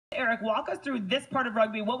Eric, walk us through this part of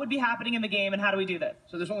rugby. What would be happening in the game, and how do we do this?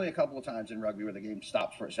 So there's only a couple of times in rugby where the game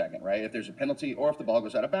stops for a second, right? If there's a penalty or if the ball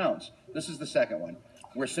goes out of bounds. This is the second one.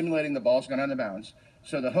 We're simulating the ball's going out of bounds.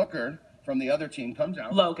 So the hooker from the other team comes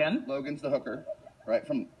out. Logan's the hooker, right,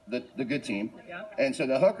 from the good team. Yeah. And so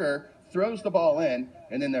the hooker throws the ball in,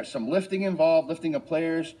 and then there's some lifting involved, lifting of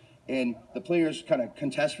players, and the players kind of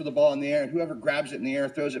contest for the ball in the air, and whoever grabs it in the air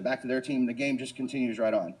throws it back to their team, and the game just continues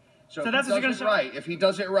right on. So that's what you're going to show. Right. If he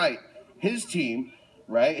does it right, his team,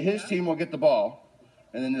 right, his team will get the ball,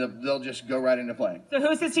 and then they'll just go right into playing. So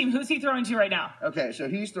who's his team? Who's he throwing to right now? Okay, so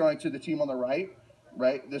he's throwing to the team on the right,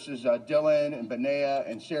 right? This is Dylan and Benea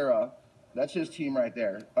and Sarah. That's his team right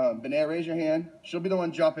there. Benea, raise your hand. She'll be the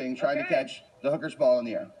one jumping, trying to catch the hooker's ball in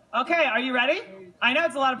the air. Okay, are you ready? I know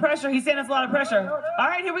it's a lot of pressure. He's saying it's a lot of pressure. All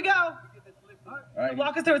right, here we go. All right.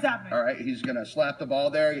 Walk us through what's happening. All right, he's going to slap the ball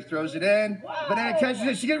there. He throws it in. Benea catches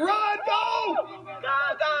it. She can run. Go! Go, go,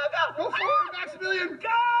 go. Go for it, Maximilian. Go!